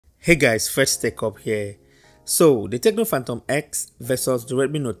Hey guys, Fresh Tech Up here. So, the Tecno Phantom X versus the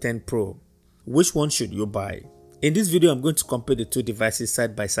Redmi Note 10 Pro. Which one should you buy? In this video, I'm going to compare the two devices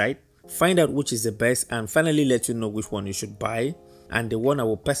side by side, find out which is the best, and finally let you know which one you should buy and the one I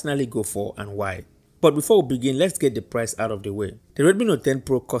will personally go for and why. But before we begin, let's get the price out of the way. The Redmi Note 10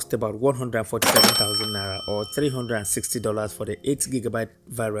 Pro cost about 147,000 Naira or $360 for the 8GB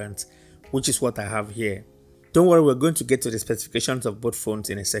variant, which is what I have here. Don't worry, we're going to get to the specifications of both phones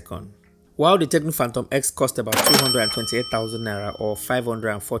in a second. While the Tecno Phantom X cost about 228,000 Naira or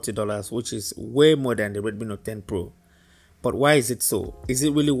 $540, which is way more than the Redmi Note 10 Pro. But why is it so? Is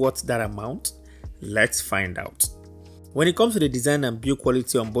it really worth that amount? Let's find out. When it comes to the design and build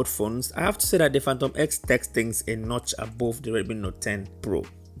quality on both phones, I have to say that the Phantom X takes things a notch above the Redmi Note 10 Pro.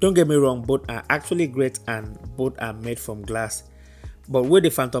 Don't get me wrong, both are actually great and both are made from glass. But where the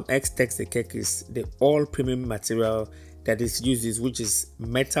Phantom X takes the cake is the all premium material that it uses, which is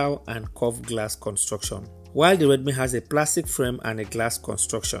metal and curved glass construction, while the Redmi has a plastic frame and a glass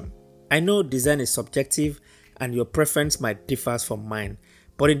construction. I know design is subjective and your preference might differ from mine,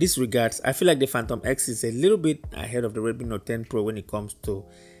 but in this regards, I feel like the Phantom X is a little bit ahead of the Redmi Note 10 Pro when it comes to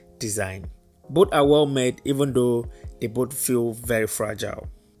design. Both are well made, even though they both feel very fragile.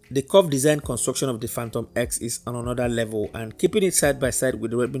 The curved design construction of the Phantom X is on another level, and keeping it side by side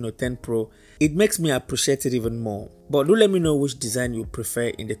with the Redmi Note 10 Pro, it makes me appreciate it even more. But do let me know which design you prefer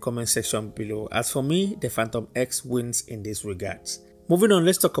in the comment section below. As for me, the Phantom X wins in this regards. Moving on,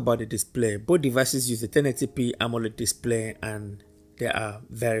 let's talk about the display. Both devices use the 1080p AMOLED display and they are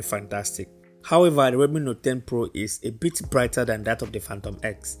very fantastic. However, the Redmi Note 10 Pro is a bit brighter than that of the Phantom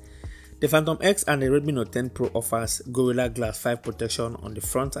X. The Phantom X and the Redmi Note 10 Pro offers Gorilla Glass 5 protection on the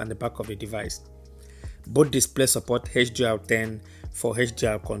front and the back of the device. Both displays support HDR10 for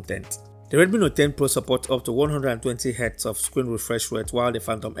HDR content. The Redmi Note 10 Pro supports up to 120Hz of screen refresh rate, while the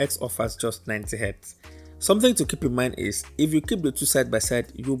Phantom X offers just 90Hz. Something to keep in mind is, if you keep the two side by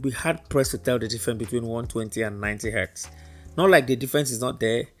side, you'll be hard pressed to tell the difference between 120 and 90Hz. Not like the difference is not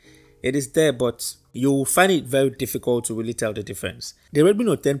there. It is there, but you will find it very difficult to really tell the difference. The Redmi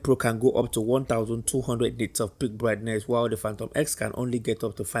Note 10 Pro can go up to 1200 nits of peak brightness, while the Phantom X can only get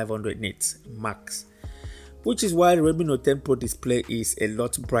up to 500 nits max. Which is why the Redmi Note 10 Pro display is a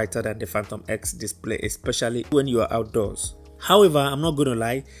lot brighter than the Phantom X display, especially when you are outdoors. However, I'm not going to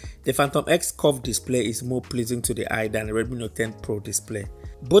lie, the Phantom X curved display is more pleasing to the eye than the Redmi Note 10 Pro display.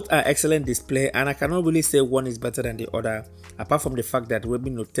 Both are excellent display, and I cannot really say one is better than the other, apart from the fact that the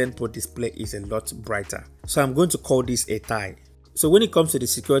Redmi Note 10 Pro display is a lot brighter. So I'm going to call this a tie. So when it comes to the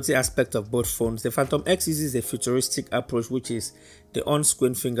security aspect of both phones, the Phantom X uses a futuristic approach, which is the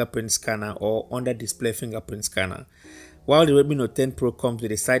on-screen fingerprint scanner or under-display fingerprint scanner, while the Redmi Note 10 Pro comes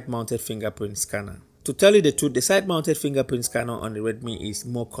with a side-mounted fingerprint scanner. To tell you the truth, the side-mounted fingerprint scanner on the Redmi is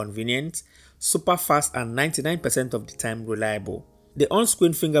more convenient, super fast, and 99% of the time reliable. The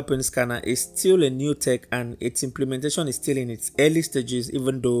on-screen fingerprint scanner is still a new tech and its implementation is still in its early stages,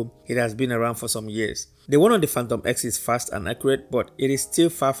 even though it has been around for some years. The one on the Phantom X is fast and accurate, but it is still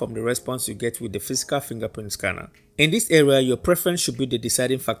far from the response you get with the physical fingerprint scanner. In this area, your preference should be the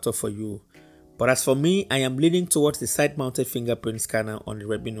deciding factor for you. But as for me, I am leaning towards the side-mounted fingerprint scanner on the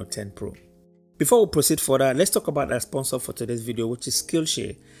Redmi Note 10 Pro. Before we proceed further, let's talk about our sponsor for today's video, which is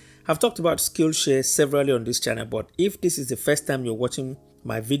Skillshare. I've talked about Skillshare severally on this channel, but if this is the first time you're watching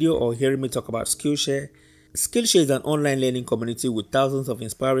my video or hearing me talk about Skillshare, Skillshare is an online learning community with thousands of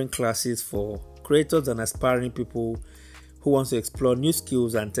inspiring classes for creators and aspiring people who want to explore new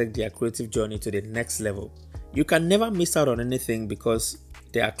skills and take their creative journey to the next level. You can never miss out on anything because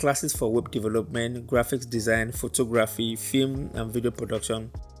there are classes for web development, graphics design, photography, film and video production,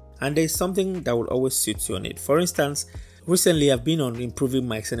 and there is something that will always suit your need. For instance, recently I've been on improving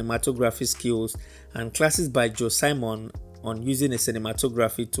my cinematography skills, and classes by Joe Simon on using a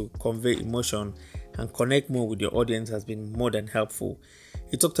cinematography to convey emotion and connect more with your audience has been more than helpful.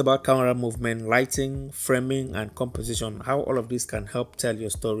 He talked about camera movement, lighting, framing and composition, how all of this can help tell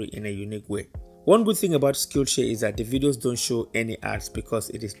your story in a unique way. One good thing about Skillshare is that the videos don't show any ads because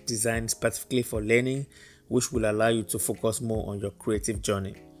it is designed specifically for learning, which will allow you to focus more on your creative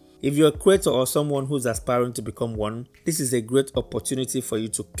journey. If you're a creator or someone who's aspiring to become one, this is a great opportunity for you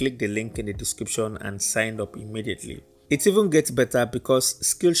to click the link in the description and sign up immediately. It even gets better because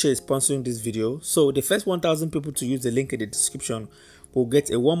Skillshare is sponsoring this video, so the first 1,000 people to use the link in the description will get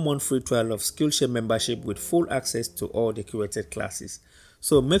a 1-month free trial of Skillshare membership with full access to all the curated classes.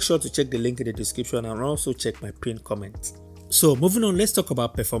 So make sure to check the link in the description and also check my pinned comment. So moving on, let's talk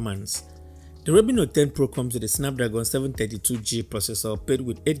about performance. The Redmi Note 10 Pro comes with a Snapdragon 732G processor paired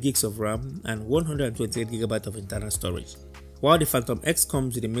with 8GB of RAM and 128GB of internal storage. while the Phantom X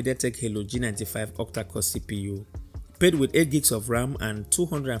comes with a MediaTek Helio G95 octa-core CPU, paired with 8 GB of RAM and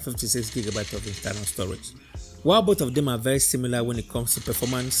 256 GB of internal storage. While both of them are very similar when it comes to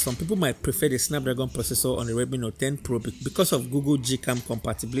performance, some people might prefer the Snapdragon processor on the Redmi Note 10 Pro because of Google Gcam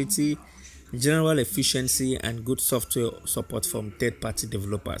compatibility, general efficiency, and good software support from third-party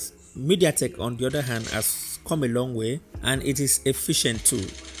developers. MediaTek, on the other hand, has come a long way and it is efficient too.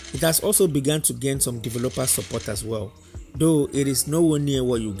 It has also begun to gain some developer support as well, though it is nowhere near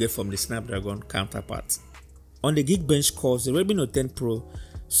what you get from the Snapdragon counterpart. On the Geekbench scores, the Redmi Note 10 Pro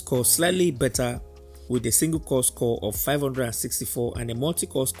scores slightly better with a single core score of 564 and a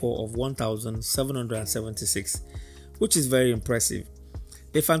multi-core score of 1776, which is very impressive.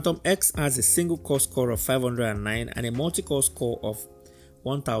 The Phantom X has a single core score of 509 and a multi-core score of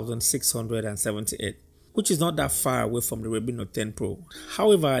 1678, which is not that far away from the Redmi Note 10 Pro.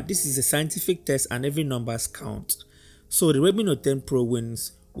 However, this is a scientific test and every numbers count, so the Redmi Note 10 Pro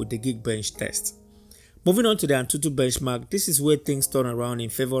wins with the Geekbench test. Moving on to the Antutu benchmark, this is where things turn around in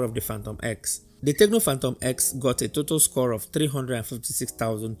favor of the Phantom X. The Tecno Phantom X got a total score of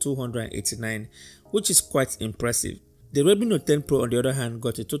 356,289, which is quite impressive. The Redmi Note 10 Pro, on the other hand,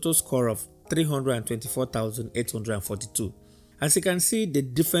 got a total score of 324,842. As you can see, the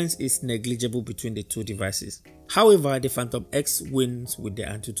difference is negligible between the two devices. However, the Phantom X wins with the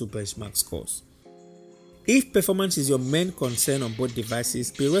Antutu benchmark scores. If performance is your main concern on both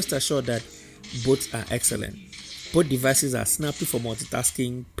devices, be rest assured that both are excellent. Both devices are snappy for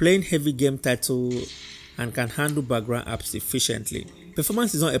multitasking, playing heavy game titles, and can handle background apps efficiently.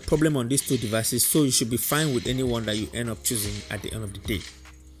 Performance is not a problem on these two devices, so you should be fine with any one that you end up choosing at the end of the day.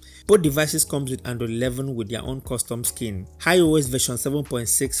 Both devices come with Android 11 with their own custom skin, iOS version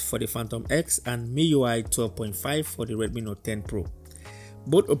 7.6 for the Phantom X and MIUI 12.5 for the Redmi Note 10 Pro.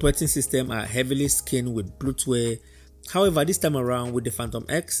 Both operating systems are heavily skinned with Bluetooth. However, this time around with the Phantom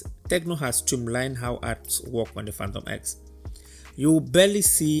X, Tecno has streamlined how ads work on the Phantom X. You will barely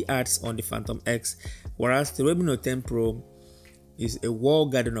see ads on the Phantom X, whereas the Redmi Note 10 Pro is a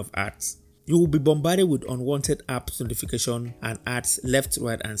walled garden of ads. You will be bombarded with unwanted apps notification and ads left,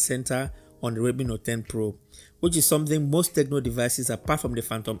 right, and center on the Redmi Note 10 Pro, which is something most Tecno devices apart from the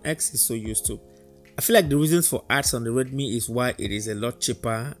Phantom X is so used to. I feel like the reasons for ads on the Redmi is why it is a lot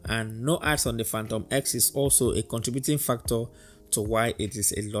cheaper, and no ads on the Phantom X is also a contributing factor to why it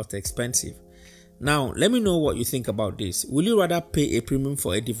is a lot expensive. Now, let me know what you think about this. Will you rather pay a premium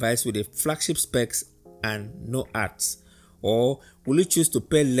for a device with a flagship specs and no ads? Or will you choose to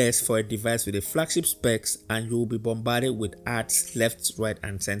pay less for a device with a flagship specs and you will be bombarded with ads left, right,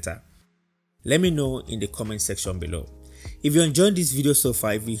 and center? Let me know in the comment section below. If you enjoyed this video so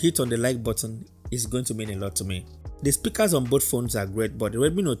far, if you hit on the like button, it's going to mean a lot to me. The speakers on both phones are great, but the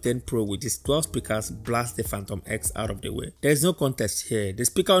Redmi Note 10 Pro with its 12 speakers blasts the Phantom X out of the way. There is no contest here. The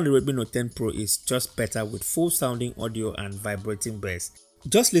speaker on the Redmi Note 10 Pro is just better with full sounding audio and vibrating bass.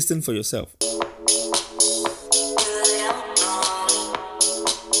 Just listen for yourself.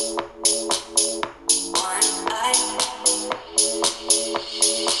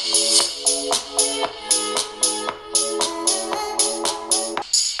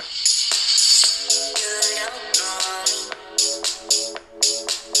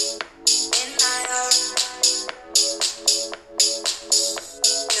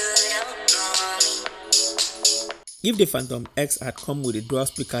 If the Phantom X had come with a dual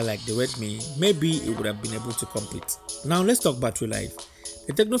speaker like the Redmi, maybe it would have been able to compete. Now let's talk battery life.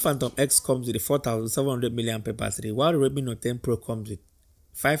 The Tecno Phantom X comes with a 4700 mAh battery, while the Redmi Note 10 Pro comes with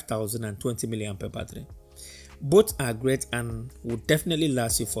 5020 mAh battery. Both are great and would definitely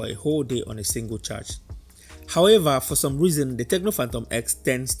last you for a whole day on a single charge. However, for some reason, the Tecno Phantom X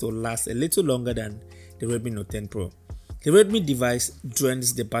tends to last a little longer than the Redmi Note 10 Pro. The Redmi device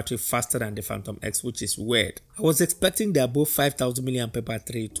drains the battery faster than the Phantom X, which is weird. I was expecting their both 5000 mAh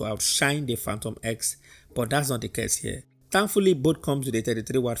battery to outshine the Phantom X, but that's not the case here. Thankfully, both comes with a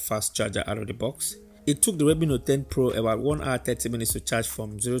 33W fast charger out of the box. It took the Redmi Note 10 Pro about 1 hour 30 minutes to charge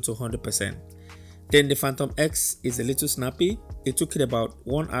from 0 to 100%. Then the Phantom X is a little snappy. It took it about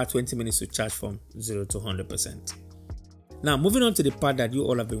 1 hour 20 minutes to charge from 0 to 100%. Now moving on to the part that you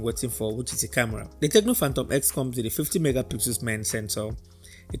all have been waiting for, which is the camera. The Tecno Phantom X comes with a 50 megapixels main sensor,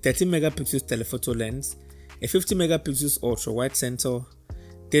 a 13 megapixels telephoto lens, a 50 megapixels ultra wide sensor.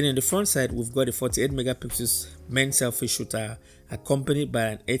 Then on the front side we've got a 48 megapixels main selfie shooter accompanied by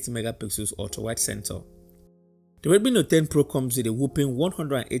an 80 megapixels ultra wide sensor. The Redmi Note 10 Pro comes with a whopping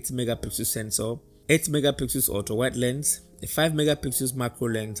 180 megapixels sensor, 8 megapixels ultra wide lens, a 5 megapixels macro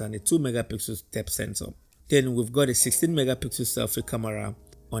lens, and a 2 megapixels depth sensor. Then we've got a 16 megapixel selfie camera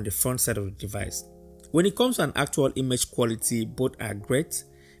on the front side of the device. When it comes to an actual image quality, both are great.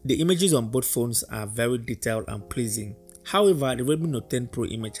 The images on both phones are very detailed and pleasing. However, the Redmi Note 10 Pro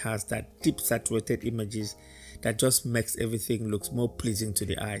image has that deep saturated images that just makes everything looks more pleasing to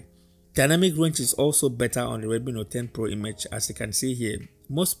the eye. Dynamic range is also better on the Redmi Note 10 Pro image. As you can see here,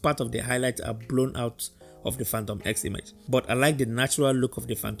 most part of the highlights are blown out of the Phantom X image, but I like the natural look of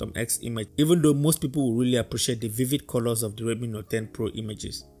the Phantom X image, even though most people will really appreciate the vivid colors of the Redmi Note 10 Pro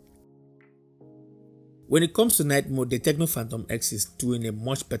images. When it comes to night mode, the Tecno Phantom X is doing a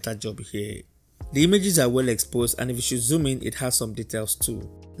much better job here. The images are well exposed, and if you should zoom in, it has some details too.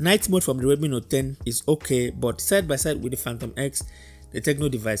 Night mode from the Redmi Note 10 is okay, but side by side with the Phantom X, the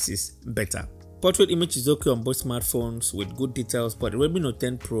Tecno device is better. Portrait image is okay on both smartphones with good details, but the Redmi Note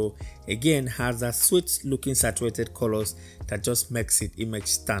 10 Pro again has that sweet looking saturated colors that just makes it image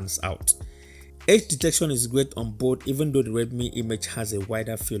stands out. Edge detection is great on both, even though the Redmi image has a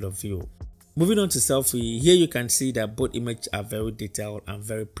wider field of view. Moving on to selfie, here you can see that both images are very detailed and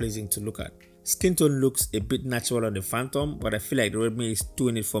very pleasing to look at. Skin tone looks a bit natural on the Phantom, but I feel like the Redmi is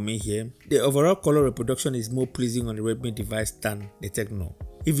doing it for me here. The overall color reproduction is more pleasing on the Redmi device than the Tecno.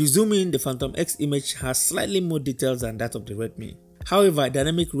 If you zoom in, the Phantom X image has slightly more details than that of the Redmi. However,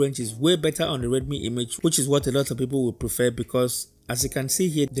 dynamic range is way better on the Redmi image, which is what a lot of people will prefer because as you can see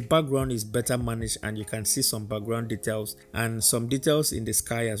here, the background is better managed and you can see some background details and some details in the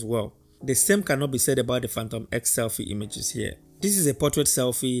sky as well. The same cannot be said about the Phantom X selfie images here. This is a portrait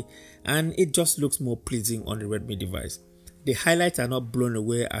selfie and it just looks more pleasing on the Redmi device. The highlights are not blown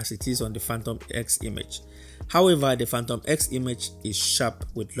away as it is on the Phantom X image. However, the Phantom X image is sharp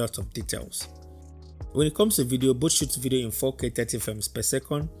with lots of details. When it comes to video, both shoot video in 4K 30 frames per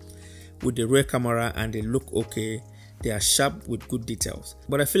second with the rear camera and they look okay. They are sharp with good details.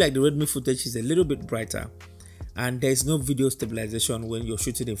 But I feel like the Redmi footage is a little bit brighter and there is no video stabilization when you're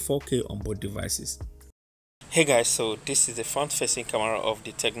shooting in 4K on both devices. Hey guys, so this is the front facing camera of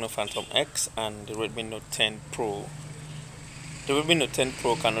the Tecno Phantom X and the Redmi Note 10 Pro. The Redmi Note 10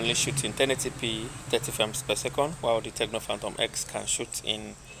 Pro can only shoot in 1080p 30 frames per second, while the Tecno Phantom X can shoot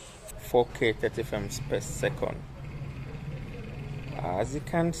in 4K 30 frames per second. As you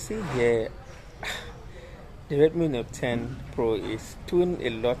can see here, the Redmi Note 10 Pro is doing a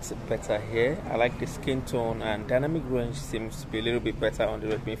lot better here. I like the skin tone and dynamic range seems to be a little bit better on the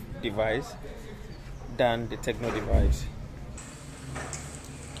Redmi device than the Tecno device.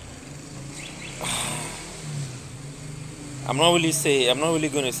 I'm not really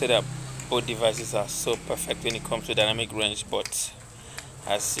going to say that both devices are so perfect when it comes to dynamic range, but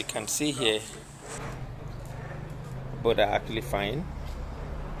as you can see here, both are actually fine.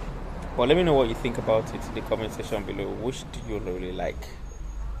 But let me know what you think about it in the comment section below. Which do you really like?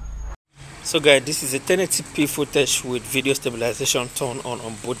 So guys, this is a 1080p footage with video stabilization turned on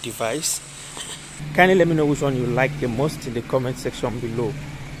both devices. Kindly let me know which one you like the most in the comment section below.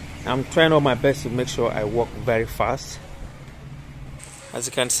 I'm trying all my best to make sure I work very fast. As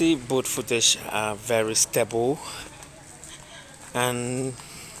you can see, both footage are very stable, and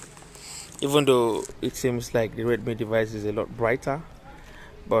even though it seems like the Redmi device is a lot brighter,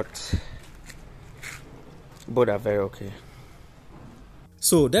 but both are very okay.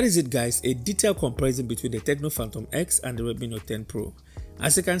 So that is it guys, a detailed comparison between the Tecno Phantom X and the Redmi Note 10 Pro.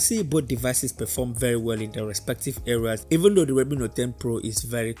 As you can see, both devices perform very well in their respective areas, even though the Redmi Note 10 Pro is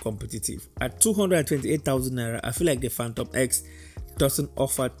very competitive. At 228,000 Naira, I feel like the Phantom X doesn't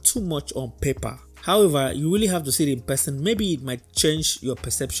offer too much on paper. However, you really have to see it in person. Maybe it might change your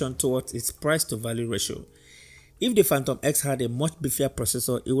perception towards its price to value ratio. If the Phantom X had a much beefier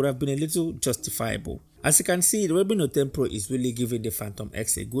processor, it would have been a little justifiable. As you can see, the Redmi Note 10 Pro is really giving the Phantom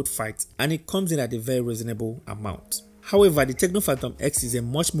X a good fight and it comes in at a very reasonable amount. However, the Tecno Phantom X is a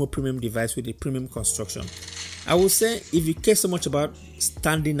much more premium device with a premium construction. I would say if you care so much about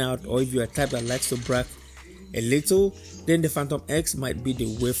standing out, or if you are a type that likes to brag a little, then the Phantom X might be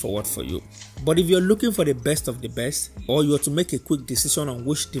the way forward for you. But if you're looking for the best of the best, or you are to make a quick decision on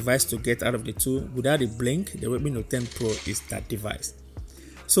which device to get out of the two without a blink, the Redmi Note 10 Pro is that device.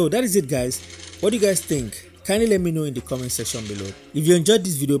 So that is it guys. What do you guys think? Kindly let me know in the comment section below. If you enjoyed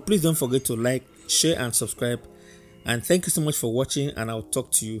this video, please don't forget to like, share and subscribe. And thank you so much for watching, and I'll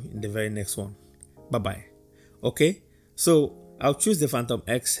talk to you in the very next one. Bye bye. Okay, so I'll choose the Phantom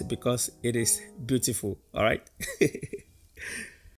X because it is beautiful. All right.